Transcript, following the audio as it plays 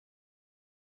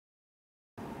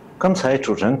刚才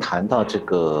主持人谈到这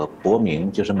个伯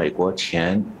明，就是美国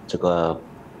前这个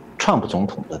川普总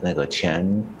统的那个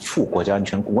前副国家安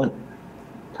全顾问，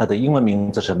他的英文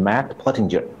名字是 Matt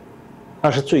Pottinger，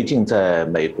 他是最近在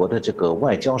美国的这个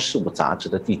外交事务杂志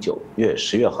的第9月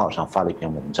10月号上发了一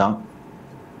篇文章。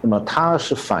那么他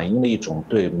是反映了一种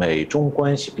对美中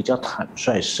关系比较坦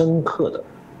率深刻的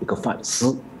一个反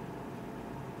思。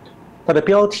它的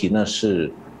标题呢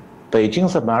是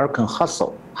Beijing's American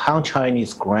Hustle: How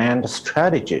Chinese Grand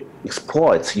Strategy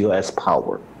Exploits U.S.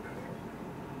 Power。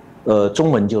中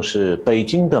文就是北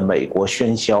京的美国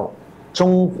喧嚣，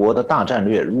中国的大战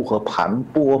略如何盘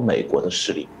剥美国的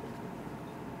势力。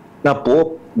那伯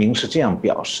明是这样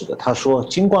表示的，他说，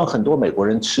尽管很多美国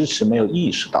人迟迟没有意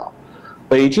识到，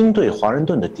北京对华盛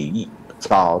顿的敌意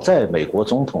早在美国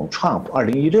总统川普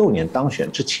2016年当选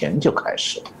之前就开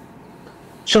始了，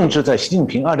甚至在习近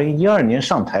平2012年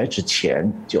上台之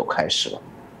前就开始了。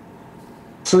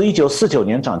自1949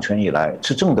年掌权以来，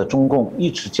执政的中共一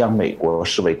直将美国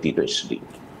视为敌对势力。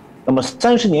那么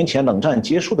30年前冷战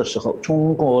结束的时候，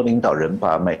中国领导人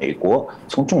把美国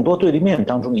从众多对立面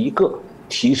当中的一个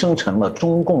提升成了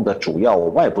中共的主要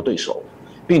外部对手，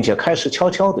并且开始悄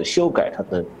悄地修改它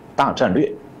的大战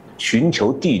略，寻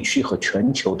求地区和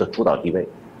全球的主导地位。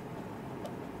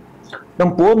那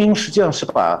么伯明实际上是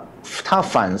把他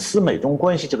反思美中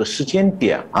关系这个时间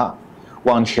点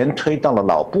往前推到了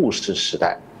老布什时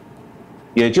代，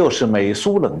也就是美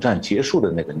苏冷战结束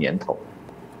的那个年头。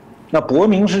那伯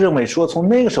明是认为说，从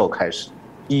那个时候开始，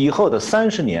以后的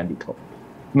30年里头，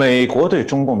美国对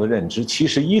中共的认知其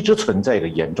实一直存在一个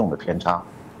严重的偏差。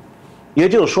也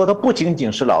就是说，它不仅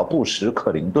仅是老布什、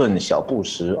克林顿、小布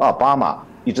什、奥巴马，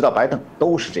一直到拜登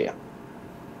都是这样。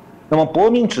那么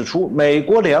伯明指出，美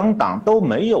国两党都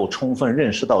没有充分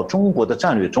认识到中国的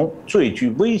战略中最具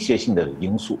威胁性的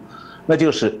因素，那就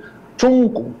是中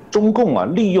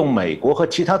共利用美国和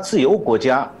其他自由国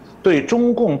家对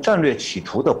中共战略企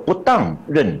图的不当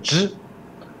认知，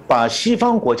把西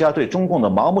方国家对中共的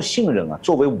盲目信任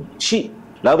作为武器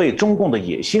来为中共的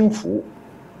野心服务。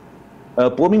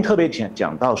伯明特别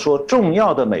讲到说，重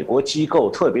要的美国机构，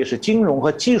特别是金融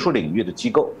和技术领域的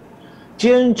机构，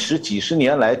坚持几十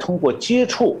年来通过接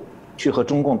触去和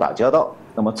中共打交道，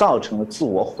那么造成了自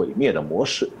我毁灭的模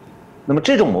式。那么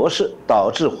这种模式导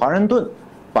致华盛顿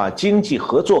把经济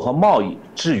合作和贸易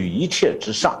置于一切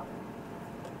之上。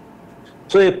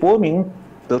所以伯明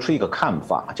得出一个看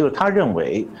法，就是他认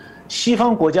为西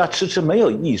方国家迟迟没有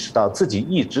意识到自己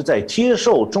一直在接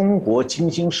受中国精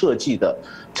心设计的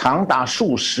长达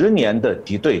数十年的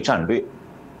敌对战略。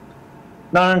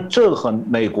当然，这和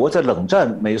美国在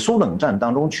美苏冷战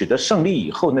当中取得胜利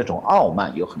以后那种傲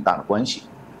慢有很大的关系。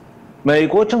美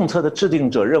国政策的制定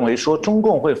者认为说，中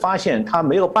共会发现他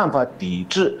没有办法抵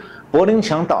制柏林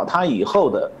墙倒塌以后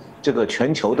的这个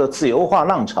全球的自由化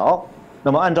浪潮。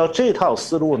那么按照这套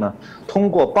思路呢，通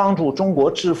过帮助中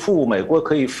国致富，美国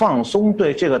可以放松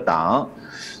对这个党，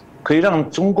可以让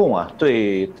中共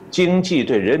对经济、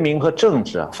对人民和政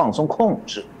治放松控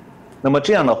制。那么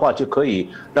这样的话，就可以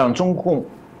让中共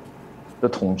的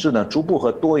统治呢逐步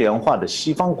和多元化的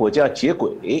西方国家接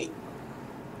轨。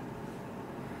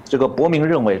这个伯明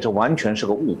认为这完全是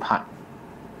个误判。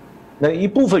那一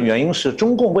部分原因是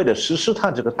中共为了实施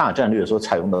它这个大战略所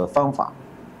采用的方法，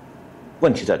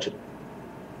问题在这里。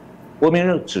伯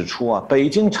明指出北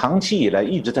京长期以来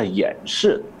一直在掩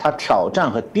饰他挑战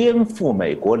和颠覆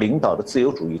美国领导的自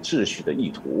由主义秩序的意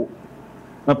图。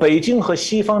那北京和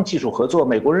西方技术合作，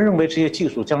美国人认为这些技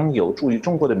术将有助于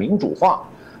中国的民主化，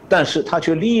但是他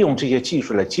却利用这些技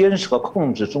术来监视和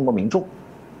控制中国民众，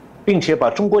并且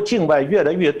把中国境外越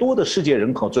来越多的世界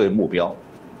人口作为目标。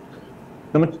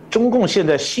那么中共现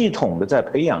在系统的在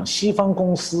培养西方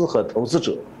公司和投资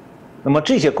者，那么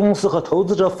这些公司和投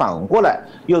资者反过来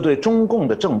又对中共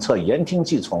的政策言听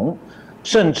计从，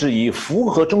甚至以符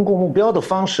合中共目标的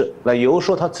方式来游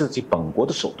说他自己本国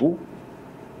的首都。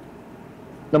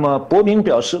那么伯明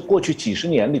表示，过去几十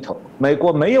年里头，美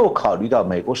国没有考虑到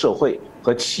美国社会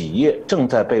和企业正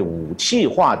在被武器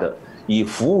化的以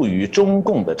服务于中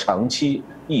共的长期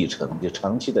议程，就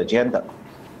长期的 agenda。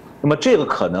那么这个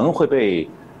可能会被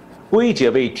归结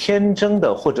为天真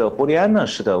的或者伯利安纳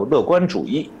式的乐观主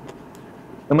义。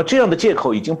那么这样的借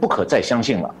口已经不可再相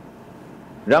信了。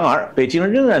然而，北京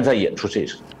仍然在演出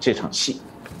这场戏，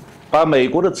把美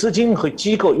国的资金和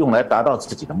机构用来达到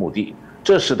自己的目的，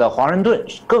这使得华盛顿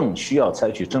更需要采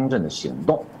取真正的行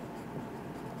动。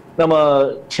那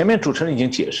么前面主持人已经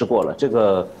解释过了，这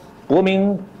个伯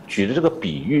明举的这个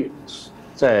比喻，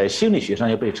在心理学上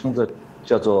又被称作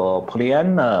叫做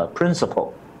Pollyanna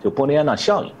Principle， 就波利安娜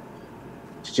效应，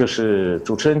就是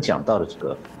主持人讲到的这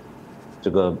个这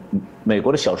个美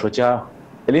国的小说家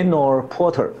Eleanor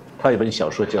Porter， 他有本小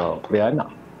说叫《普利安娜》，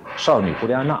少女普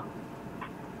利安娜。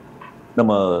那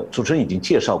么主持人已经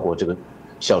介绍过这个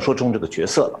小说中这个角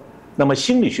色了。那么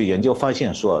心理学研究发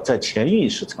现说，在潜意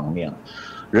识层面，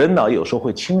人脑有时候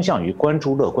会倾向于关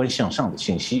注乐观向上的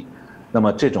信息。那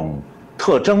么这种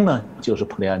特征呢，就是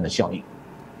普利安娜效应，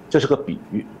这是个比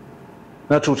喻。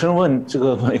那主持人问这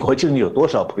个美国究竟有多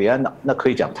少普利安娜？那可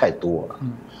以讲太多了，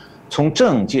从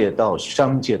政界到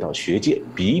商界到学界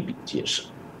比比皆是，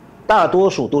大多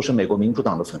数都是美国民主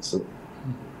党的粉丝。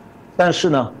但是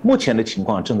呢，目前的情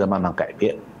况正在慢慢改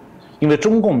变，因为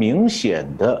中共明显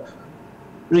的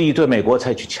日益对美国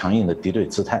采取强硬的敌对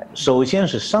姿态。首先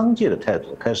是商界的态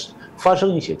度开始发生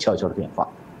一些悄悄的变化。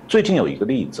最近有一个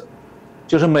例子，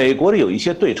就是美国的有一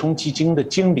些对冲基金的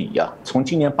经理呀，从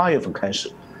今年8月份开始，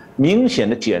明显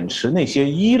的减持那些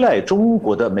依赖中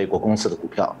国的美国公司的股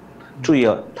票。注意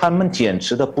啊，他们减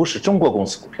持的不是中国公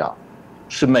司股票，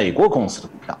是美国公司的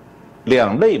股票。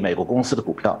2类美国公司的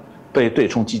股票被对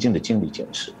冲基金的经理减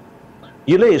持，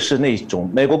一类是那种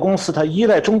美国公司它依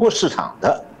赖中国市场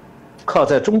的，靠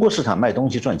在中国市场卖东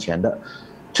西赚钱的，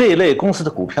这一类公司的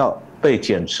股票被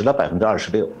减持了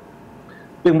26%。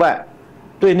另外，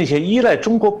对那些依赖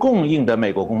中国供应的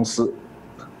美国公司，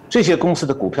这些公司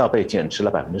的股票被减持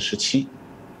了17%。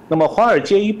那么华尔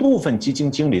街一部分基金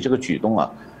经理这个举动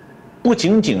啊，不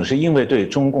仅仅是因为对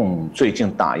中共最近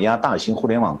打压大型互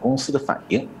联网公司的反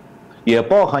应，也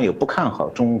包含有不看好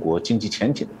中国经济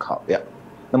前景的考量。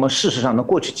那么事实上呢，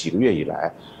过去几个月以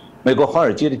来，美国华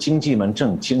尔街的经纪们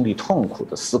正经历痛苦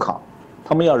的思考，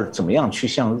他们要是怎么样去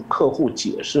向客户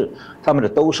解释他们的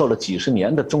兜售了几十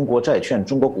年的中国债券、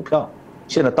中国股票，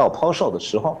现在到抛售的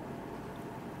时候。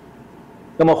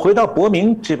那么回到伯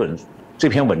明这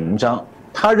篇文章，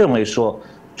他认为说，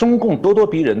中共咄咄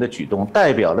逼人的举动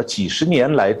代表了几十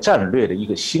年来战略的一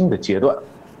个新的阶段。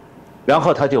然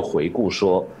后他就回顾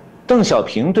说，邓小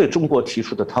平对中国提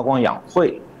出的韬光养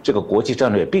晦这个国际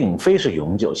战略并非是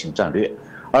永久性战略，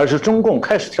而是中共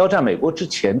开始挑战美国之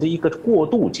前的一个过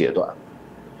渡阶段。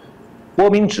伯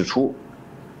明指出，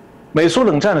美苏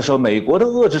冷战的时候，美国的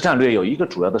遏制战略有一个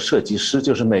主要的设计师，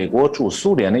就是美国驻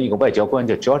苏联的一个外交官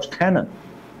叫 George Kennan。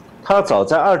他早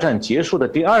在2战结束的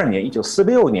第2年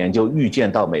，1946年就预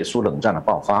见到美苏冷战的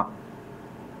爆发，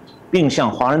并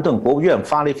向华盛顿国务院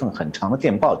发了一份很长的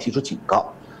电报提出警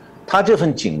告。他这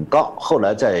份警告后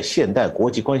来在现代国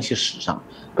际关系史上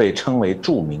被称为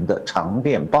著名的长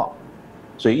电报。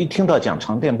所以一听到讲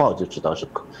长电报就知道是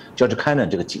George Kennan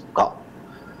这个警告。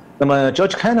那么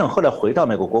George Kennan 后来回到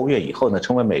美国国务院以后呢，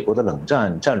成为美国的冷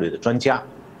战战略的专家。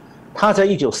他在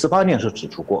1948年时候指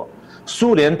出过，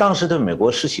苏联当时对美国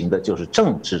实行的就是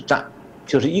政治战，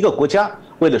就是一个国家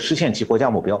为了实现其国家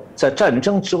目标，在战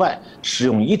争之外使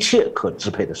用一切可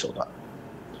支配的手段。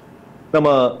那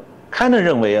么Kennan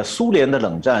认为啊，苏联的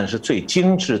冷战是最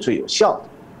精致、最有效的。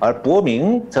而伯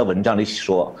明在文章里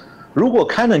说，如果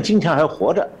Kennan今天还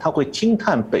活着，他会惊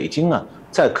叹北京啊，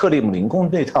在克里姆林宫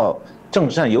那套政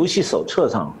治战游戏手册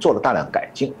上做了大量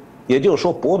改进。也就是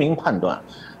说，伯明判断，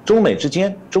中美之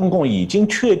间，中共已经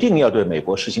确定要对美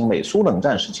国实行美苏冷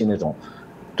战时期那种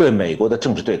对美国的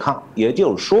政治对抗。也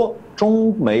就是说，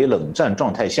中美冷战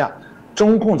状态下，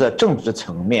中共在政治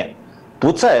层面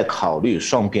不再考虑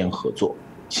双边合作，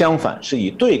相反是以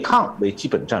对抗为基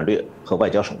本战略和外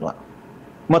交手段。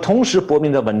那么同时，伯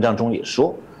明在文章中也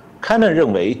说，Kennan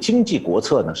认为经济国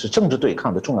策呢是政治对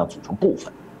抗的重要组成部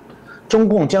分。中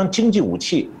共将经济武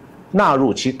器纳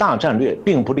入其大战略，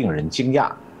并不令人惊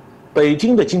讶。北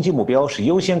京的经济目标是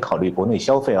优先考虑国内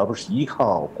消费，而不是依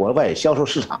靠国外销售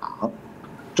市场。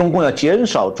中共要减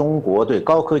少中国对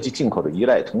高科技进口的依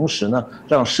赖，同时呢，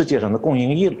让世界上的供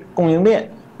应链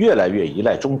越来越依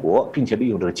赖中国，并且利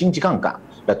用这个经济杠杆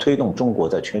来推动中国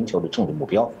在全球的政治目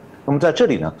标。那么在这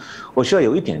里呢，我需要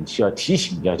有一点需要提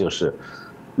醒一下，就是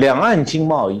两岸经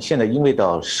贸现在因为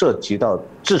涉及到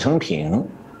制成品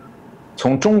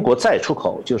从中国再出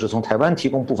口，就是从台湾提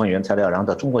供部分原材料，然后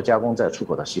到中国加工再出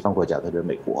口到西方国家，特别是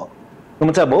美国。那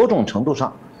么在某种程度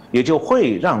上，也就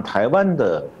会让台湾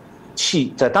的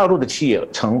在大陆的企业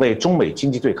成为中美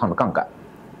经济对抗的杠杆。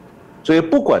所以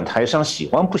不管台商喜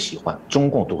欢不喜欢，中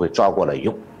共都会抓过来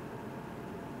用。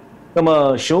那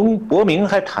么伯明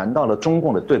还谈到了中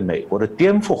共的对美国的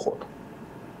颠覆活动。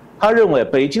他认为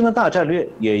北京的大战略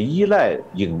也依赖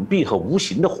隐蔽和无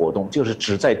形的活动，就是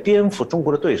旨在颠覆中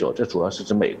国的对手，这主要是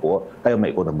指美国还有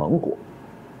美国的盟国，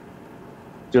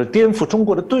就是颠覆中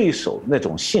国的对手那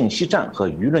种信息战和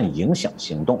舆论影响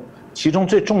行动。其中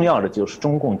最重要的就是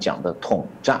中共讲的统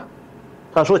战。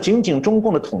他说，仅仅中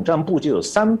共的统战部就有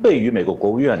3倍于美国国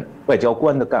务院外交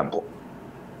官的干部。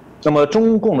那么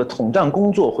中共的统战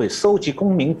工作会搜集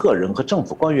公民个人和政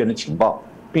府官员的情报，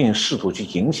并试图去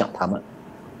影响他们。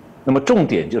那么重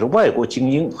点就是外国精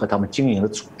英和他们经营的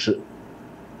组织。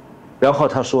然后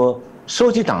他说，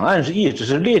收集档案一直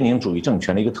是列宁主义政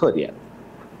权的一个特点，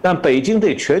但北京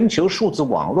对全球数字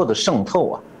网络的渗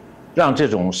透让这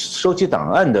种收集档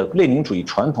案的列宁主义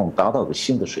传统达到了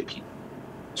新的水平。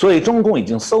所以中共已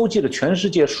经搜集了全世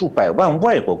界数百万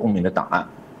外国公民的档案，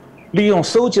利用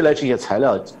搜集来这些材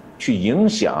料去影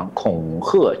响、恐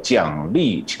吓、奖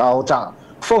励、敲诈、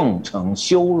奉承、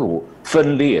羞辱、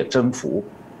分裂、征服。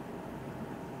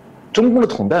中共的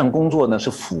统战工作呢，是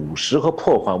腐蚀和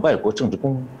破坏外国政治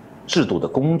制度的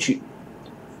工具。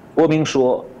伯明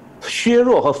说，削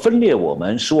弱和分裂我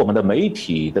们，使我们的媒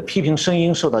体的批评声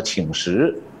音受到侵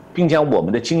蚀，并将我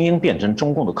们的精英变成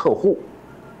中共的客户，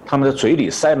他们的嘴里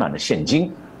塞满了现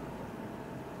金。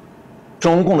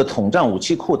中共的统战武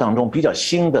器库当中比较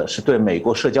新的是对美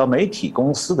国社交媒体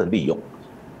公司的利用。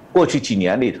过去几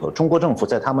年里头，中国政府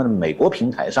在他们的美国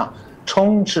平台上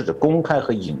充斥着公开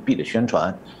和隐蔽的宣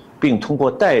传，并通过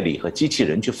代理和机器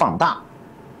人去放大。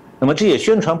那么这些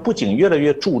宣传不仅越来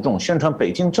越注重宣传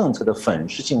北京政策的粉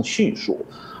饰性叙述，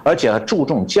而且还注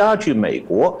重加剧美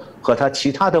国和他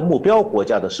其他的目标国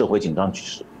家的社会紧张局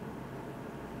势。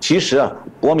其实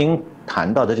伯明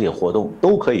谈到的这些活动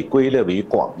都可以归类为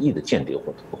广义的间谍活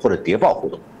动或者谍报活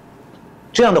动。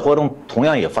这样的活动同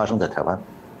样也发生在台湾。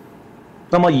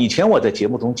那么以前我在节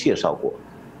目中介绍过，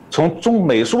从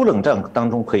美苏冷战当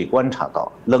中可以观察到，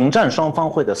冷战双方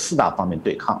会在4大方面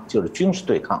对抗，就是军事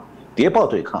对抗、谍报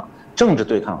对抗、政治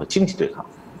对抗和经济对抗。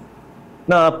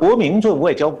那伯明作为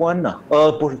外交官呢，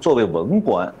不是作为文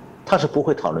官，他是不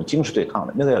会讨论军事对抗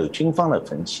的，那个要有军方来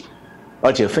分析，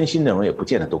而且分析内容也不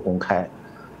见得都公开。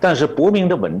但是伯明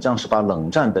的文章是把冷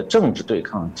战的政治对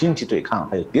抗、经济对抗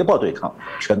还有谍报对抗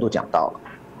全都讲到了。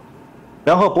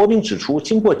然后伯明指出，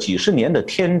经过几十年的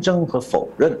天真和否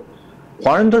认，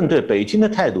华盛顿对北京的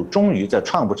态度终于在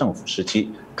川普政府时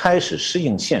期开始适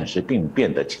应现实，并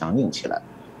变得强硬起来。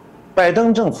拜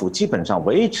登政府基本上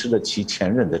维持了其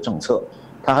前任的政策。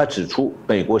他还指出，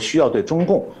美国需要对中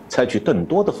共采取更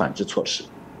多的反制措施。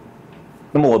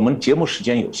那么我们节目时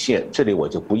间有限，这里我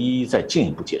就不一一再进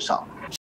一步介绍了。